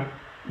that,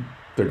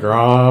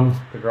 DeGrom.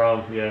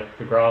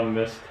 DeGrom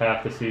missed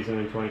half the season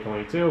in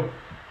 2022.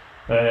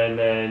 And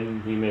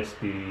then he missed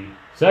the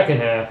second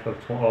half of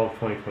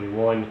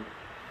 2021.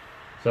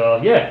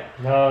 So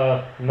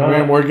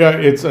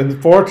it's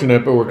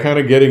unfortunate, but we're kind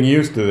of getting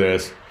used to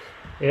this.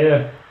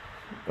 Yeah.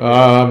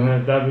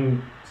 Once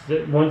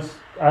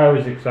I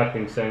was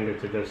expecting Senga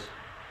to just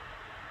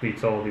be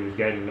told he was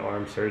getting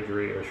arm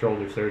surgery or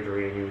shoulder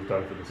surgery and he was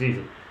done for the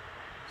season.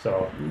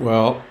 So.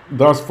 Well,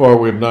 thus far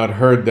we've not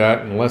heard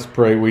that, and let's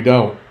pray we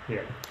don't.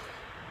 Yeah.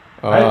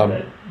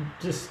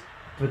 Just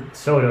with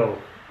Soto,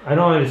 I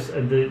don't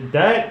understand.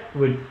 That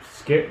would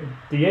scare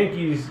the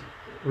Yankees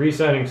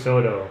re-signing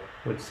Soto.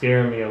 Would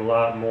scare me a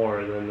lot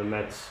more than the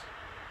Mets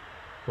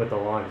with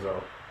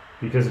Alonso,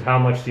 because of how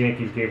much the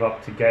Yankees gave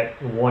up to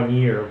get 1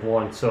 year of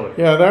Juan Soto.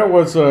 Yeah, that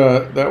was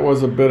a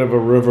bit of a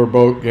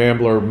riverboat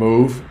gambler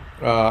move.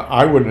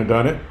 I wouldn't have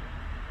done it.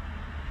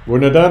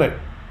 Wouldn't have done it.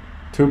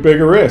 Too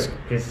big a risk.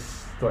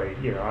 Because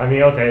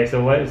okay.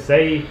 So what?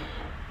 Say,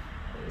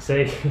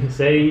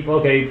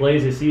 okay, he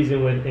plays a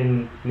season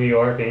in New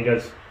York and he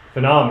does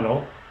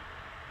phenomenal.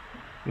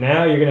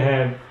 Now you're gonna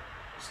have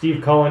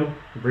Steve Cohen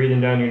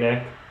breathing down your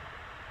neck.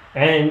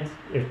 And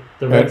if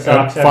the Red and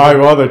Sox five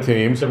other if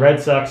teams. the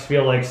Red Sox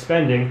feel like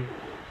spending,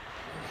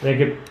 they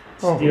could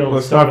steal.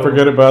 Let's not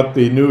forget about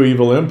the new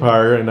evil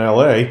empire in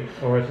L.A.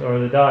 or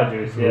the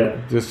Dodgers, yeah,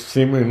 who just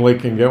seemingly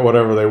can get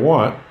whatever they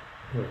want.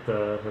 with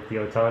the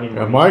Ohtani money.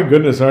 And my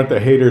goodness, aren't the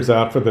haters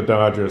out for the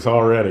Dodgers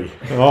already?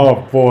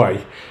 Oh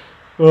boy.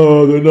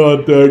 Oh, they're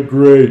not that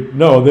great.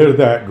 No, they're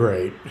that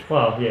great.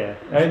 Well, yeah,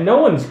 and no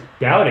one's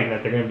doubting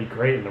that they're going to be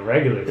great in the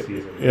regular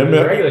season. The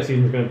regular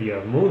season is going to be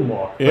a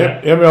moonwalk.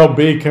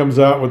 MLB comes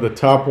out with the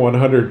top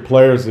 100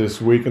 players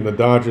this week, and the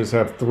Dodgers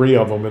have 3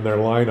 of them in their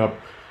lineup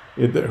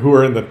who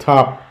are in the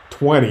top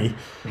 20.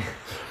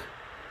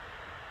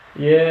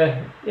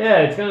 Yeah,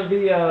 it's going to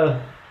be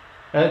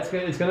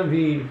it's going to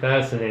be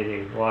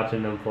fascinating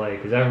watching them play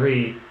because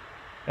every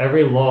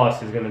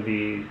loss is going to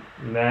be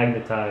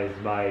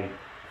magnetized by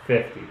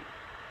 50.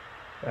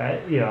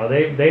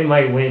 They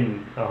might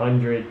win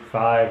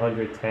 105,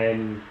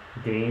 110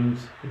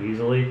 games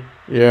easily.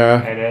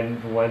 Yeah.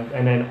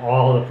 And then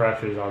all the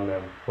pressure's on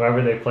them,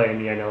 whoever they play in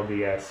the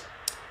NLDS.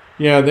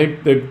 Yeah, they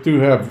do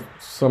have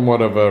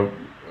somewhat of a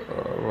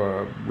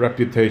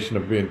reputation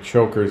of being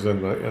chokers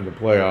in the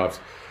playoffs.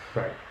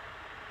 Right.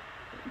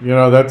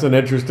 That's an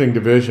interesting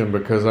division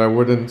because I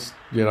wouldn't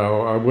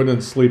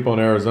sleep on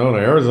Arizona.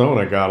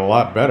 Arizona got a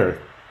lot better.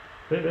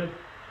 They did.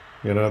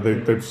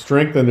 They've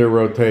strengthened their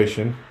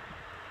rotation.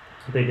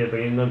 They did,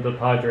 but the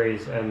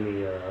Padres and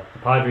the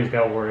Padres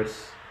got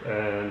worse,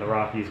 and the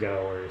Rockies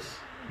got worse.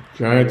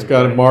 Giants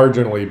got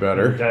marginally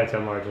better. The Giants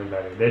got marginally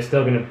better. They're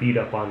still going to beat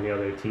up on the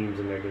other teams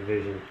in their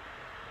division.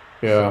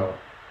 Yeah.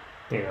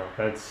 So,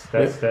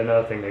 that's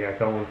another thing they got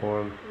going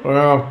for them.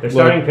 Well, their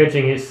starting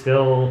pitching is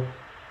still.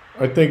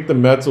 I think the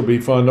Mets will be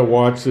fun to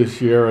watch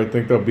this year. I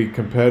think they'll be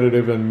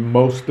competitive in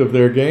most of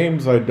their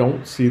games. I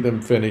don't see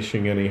them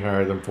finishing any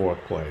higher than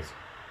 4th place.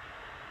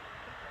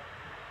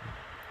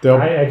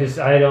 If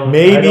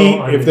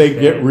they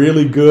get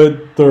really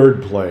good,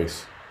 3rd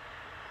place.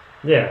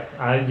 Yeah,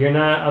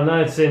 I'm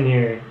not sitting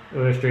here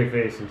with a straight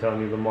face and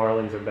telling you the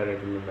Marlins are better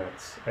than the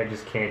Mets. I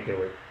just can't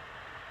do it.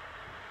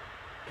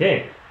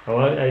 Can't.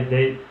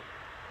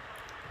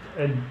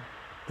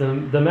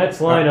 The Mets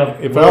lineup.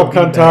 If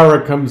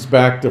Alcantara comes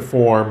back to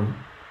form,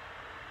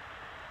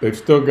 they've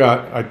still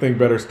got, I think,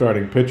 better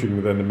starting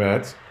pitching than the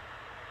Mets.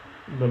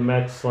 The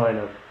Mets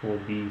lineup will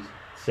be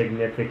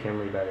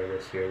significantly better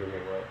this year than they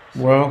were.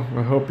 Well,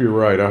 I hope you're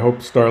right. I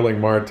hope Starling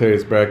Marte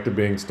is back to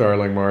being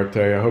Starling Marte.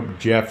 I hope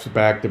Jeff's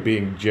back to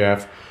being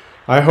Jeff.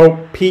 I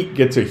hope Pete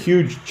gets a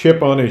huge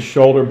chip on his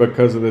shoulder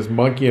because of this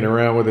monkeying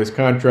around with his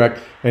contract,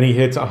 and he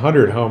hits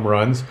 100 home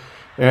runs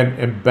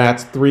and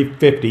bats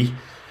 350.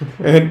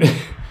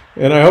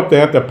 and I hope they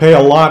have to pay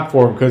a lot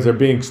for him because they're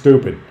being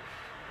stupid.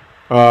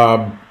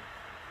 I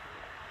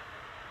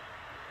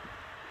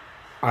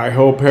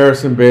hope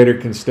Harrison Bader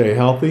can stay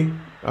healthy.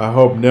 I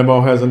hope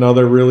Nimmo has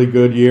another really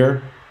good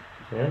year.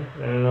 Yeah,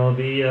 and it'll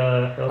be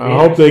I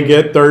hope they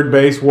get third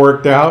base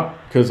worked out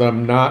because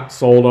I'm not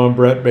sold on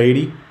Brett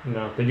Beatty.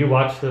 No. Did you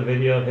watch the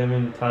video of him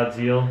and Todd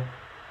Zeile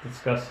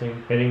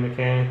discussing hitting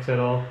mechanics at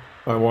all?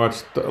 I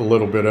watched a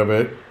little bit of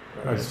it.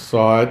 I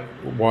saw it,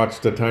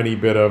 watched a tiny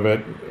bit of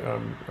it. I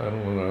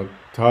don't know.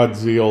 Todd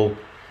Zeile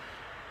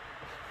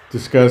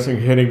discussing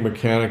hitting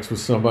mechanics with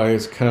somebody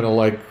is kind of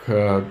like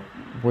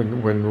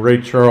when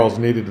Ray Charles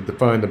needed to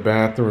define the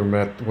bathroom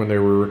when they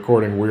were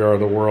recording We Are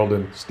the World,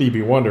 and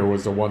Stevie Wonder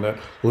was the one that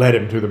led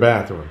him to the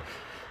bathroom.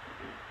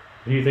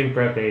 Do you think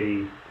Brett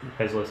Beatty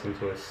has listened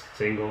to a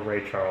single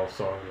Ray Charles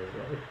song in his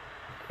life?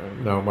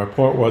 No, my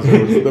point was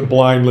it was the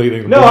blind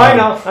leading the No,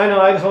 blind. I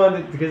know. I just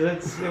wanted to, because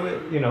it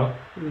was,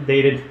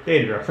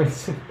 dated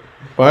reference.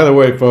 By the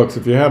way, folks,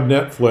 if you have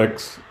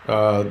Netflix,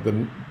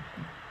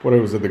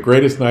 The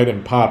Greatest Night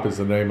in Pop is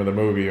the name of the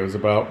movie. It was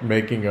about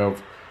making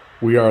of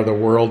We Are the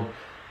World.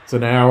 It's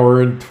an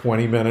hour and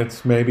 20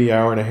 minutes, maybe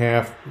hour and a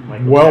half.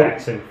 Michael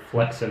Jackson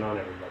flexing on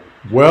everybody.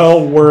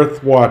 Well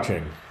worth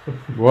watching.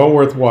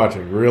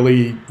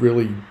 Really,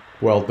 really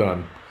well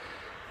done.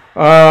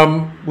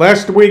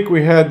 Last week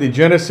we had the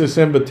Genesis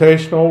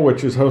Invitational,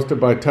 which is hosted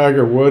by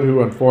Tiger Woods,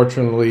 who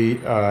unfortunately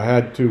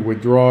had to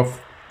withdraw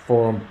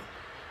from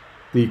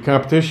the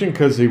competition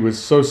because he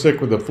was so sick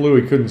with the flu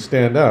he couldn't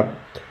stand up.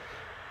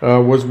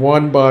 Was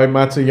won by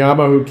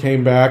Matsuyama, who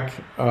came back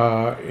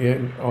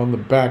on the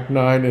back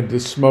nine and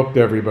just smoked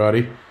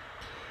everybody.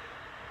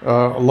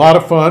 A lot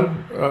of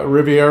fun.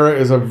 Riviera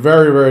is a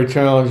very, very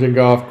challenging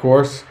golf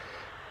course.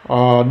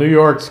 New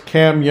York's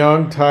Cam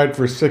Young tied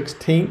for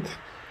 16th.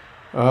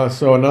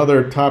 So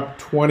another top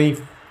 20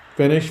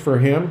 finish for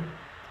him.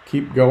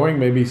 Keep going.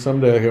 Maybe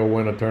someday he'll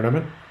win a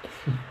tournament.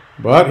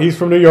 But he's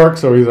from New York,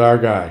 so he's our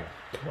guy.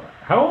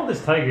 How old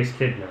is Tiger's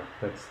kid now?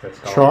 That's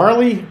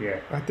Charlie?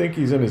 Yeah. I think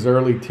he's in his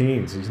early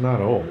teens. He's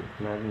not old.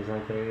 He's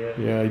not there yet?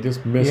 Yeah, he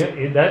just missed.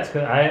 Yeah, that's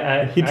good.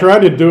 He tried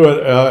to do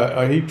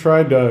it. He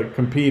tried to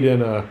compete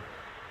to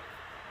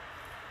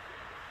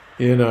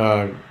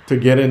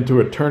get into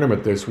a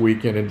tournament this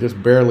weekend and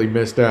just barely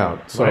missed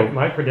out. So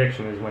my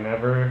prediction is when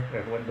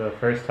the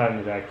first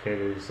time that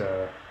kid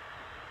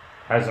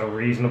has a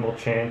reasonable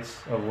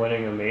chance of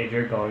winning a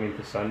major going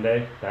into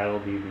Sunday, that'll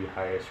be the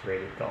highest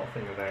rated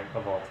golfing event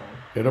of all time.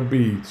 It'll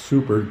be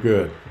super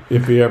good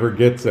if he ever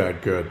gets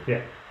that good.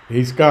 Yeah.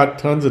 He's got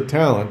tons of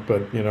talent,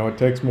 but, it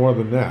takes more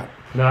than that.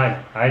 No,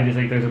 I just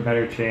think there's a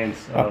better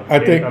chance of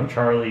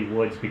Charlie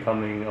Woods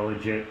becoming a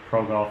legit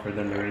pro golfer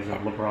than there is of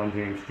LeBron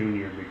James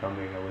Jr.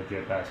 becoming a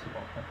legit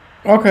basketball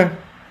player. Okay.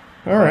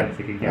 All right. If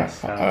you could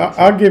guess.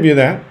 I'll give you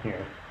that.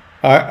 Yeah.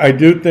 I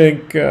do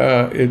think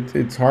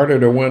it's harder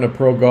to win a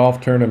pro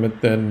golf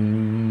tournament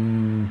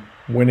than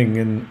winning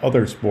in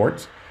other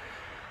sports.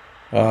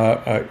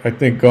 I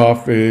think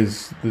golf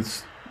is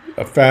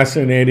a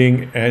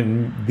fascinating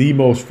and the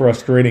most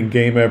frustrating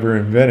game ever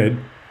invented.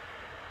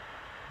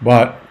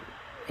 But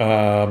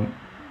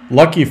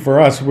lucky for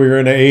us, we're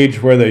in an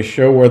age where they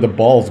show where the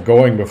ball's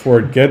going before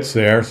it gets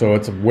there, so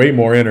it's way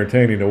more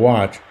entertaining to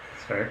watch.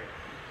 That's fair.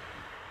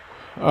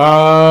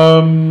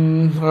 All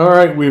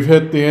right, we've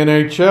hit the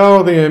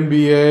NHL, the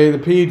NBA, the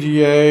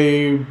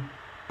PGA.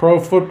 Pro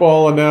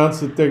football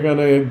announced that they're going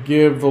to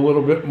give a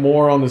little bit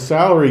more on the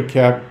salary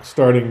cap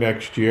starting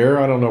next year.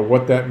 I don't know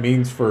what that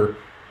means for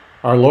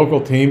our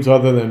local teams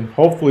other than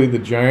hopefully the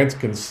Giants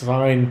can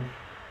sign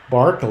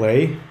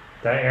Barkley.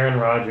 That Aaron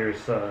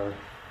Rodgers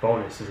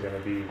bonus is going to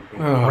be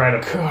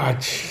incredible. Oh,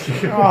 God.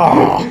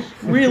 Oh,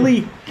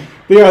 really?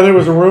 Yeah, there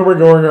was a rumor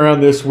going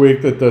around this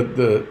week that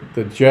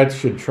the Jets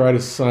should try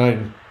to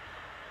sign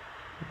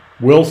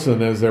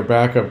Wilson as their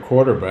backup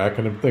quarterback,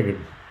 and I'm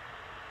thinking...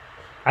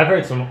 I've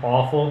heard some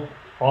awful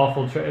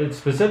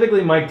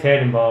specifically Mike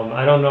Tannenbaum.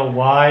 I don't know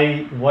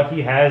what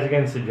he has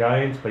against the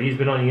Giants, but he's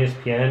been on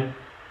ESPN,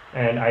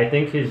 and I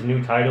think his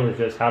new title is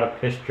just how to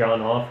piss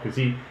John off, because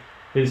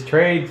his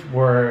trades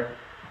were...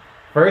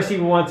 First, he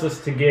wants us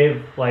to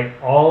give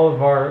all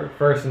of our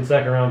first and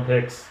second round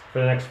picks for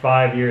the next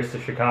 5 years to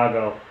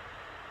Chicago,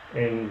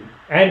 and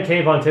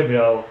Kayvon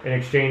Thibodeau in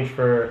exchange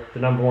for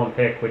the number 1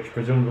 pick, which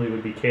presumably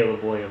would be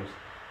Caleb Williams.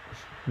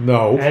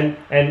 No.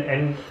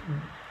 And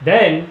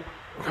then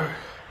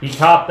he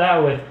topped that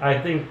with, I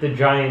think the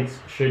Giants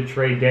should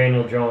trade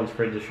Daniel Jones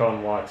for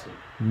Deshaun Watson.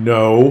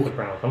 No. The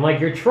Browns. I'm like,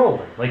 you're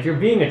trolling. You're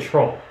being a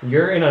troll.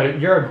 You're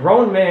a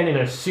grown man in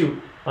a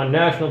suit on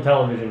national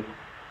television,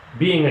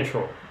 being a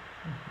troll.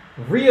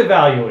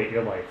 Reevaluate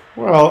your life.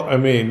 Well, I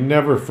mean,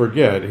 never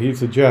forget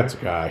he's a Jets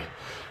guy.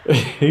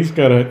 he's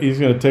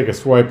gonna take a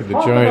swipe at the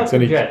Giants. Talk about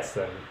the Jets,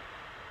 then.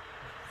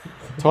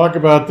 Talk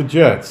about the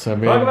Jets. I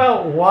mean, talk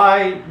about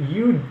why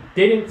you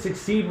didn't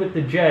succeed with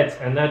the Jets,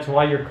 and that's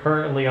why you're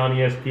currently on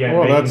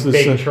ESPN making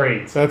big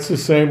trades. That's the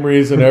same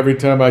reason every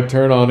time I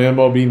turn on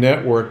MLB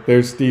Network,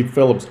 there's Steve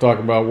Phillips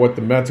talking about what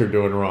the Mets are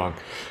doing wrong.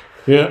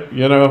 Yeah,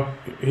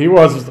 he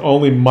was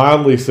only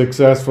mildly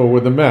successful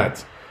with the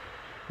Mets.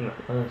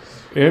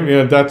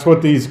 That's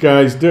what these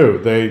guys do.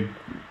 They,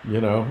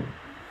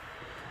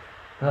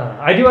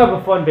 I do have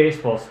a fun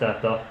baseball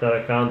stat though that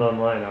I found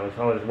online. I was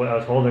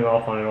holding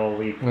off on it all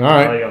week. All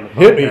right, on the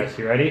hit me.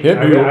 You ready? Hit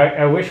me.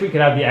 I wish we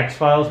could have the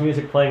X-Files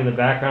music playing in the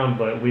background,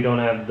 but we don't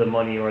have the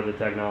money or the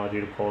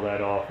technology to pull that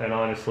off. And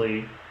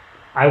honestly,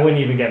 I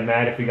wouldn't even get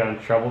mad if we got in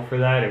trouble for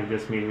that. It would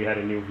just mean we had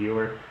a new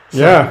viewer. So,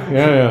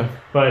 yeah.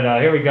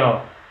 But here we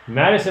go.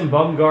 Madison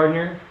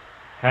Bumgarner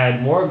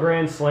had more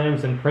grand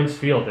slams than Prince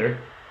Fielder,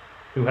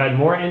 who had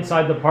more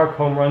inside the park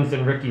home runs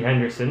than Rickey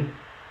Henderson,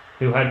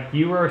 who had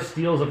fewer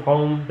steals of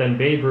home than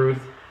Babe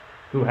Ruth,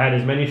 who had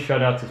as many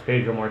shutouts as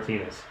Pedro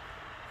Martinez.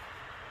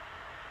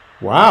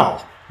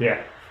 Wow.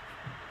 Yeah.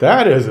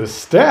 That is a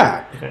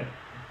stat.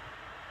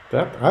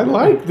 I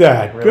like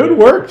that. Really, good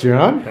work,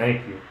 John.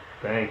 Thank you.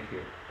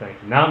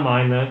 Not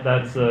mine.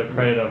 That's the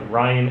credit of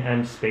Ryan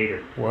M.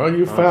 Spader. Well,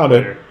 you found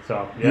Twitter. It.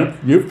 So, yeah.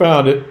 You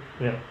found it.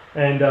 Yeah.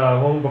 And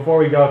before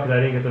we go, because I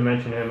didn't get to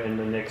mention him in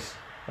the Knicks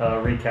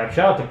recap,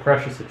 shout out to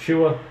Precious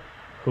Achua,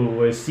 who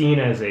was seen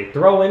as a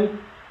throw-in,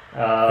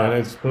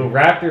 who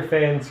Raptor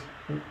fans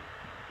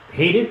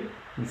hated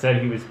and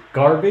said he was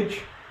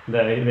garbage,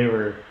 that they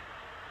were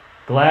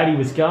glad he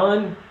was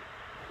gone.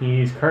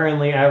 He's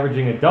currently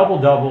averaging a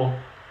double-double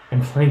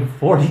and playing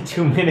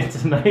 42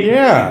 minutes a night.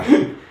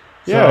 Yeah.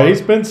 Yeah,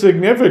 he's been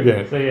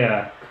significant. So,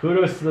 yeah,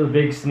 kudos to the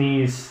big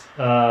sneeze.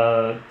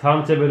 Tom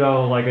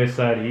Thibodeau, like I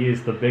said, he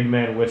is the big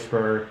man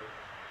whisperer.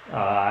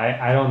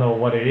 I don't know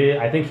what it is.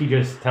 I think he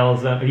just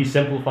tells them, he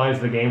simplifies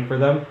the game for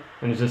them,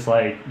 and it's just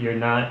like, you're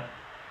not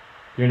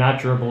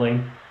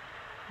dribbling,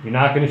 you're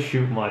not going to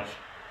shoot much,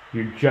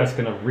 you're just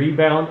going to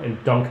rebound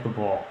and dunk the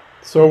ball.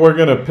 So we're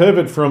going to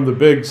pivot from the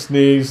big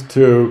sneeze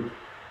to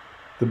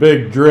the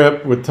big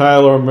drip, with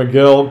Tyler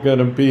McGill going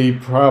to be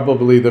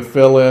probably the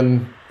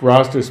fill-in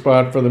roster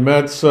spot for the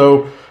Mets.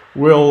 So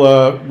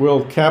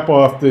we'll cap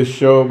off this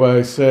show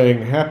by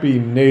saying happy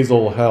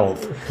nasal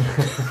health.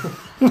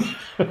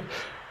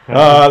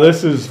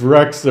 This is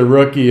Rex the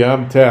Rookie.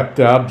 I'm tapped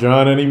out.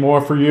 John, any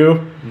more for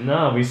you?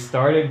 No, we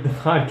started the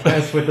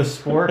podcast with a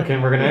spork,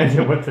 and we're going to end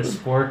it with a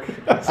spork.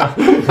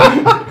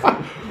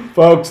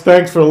 Folks,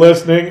 thanks for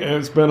listening.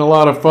 It's been a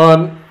lot of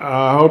fun.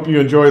 I hope you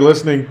enjoy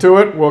listening to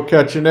it. We'll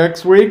catch you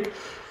next week.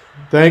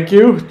 Thank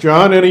you.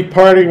 John, any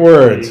parting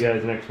words? See you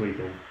guys next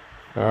weekend.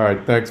 All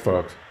right. Thanks,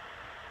 folks.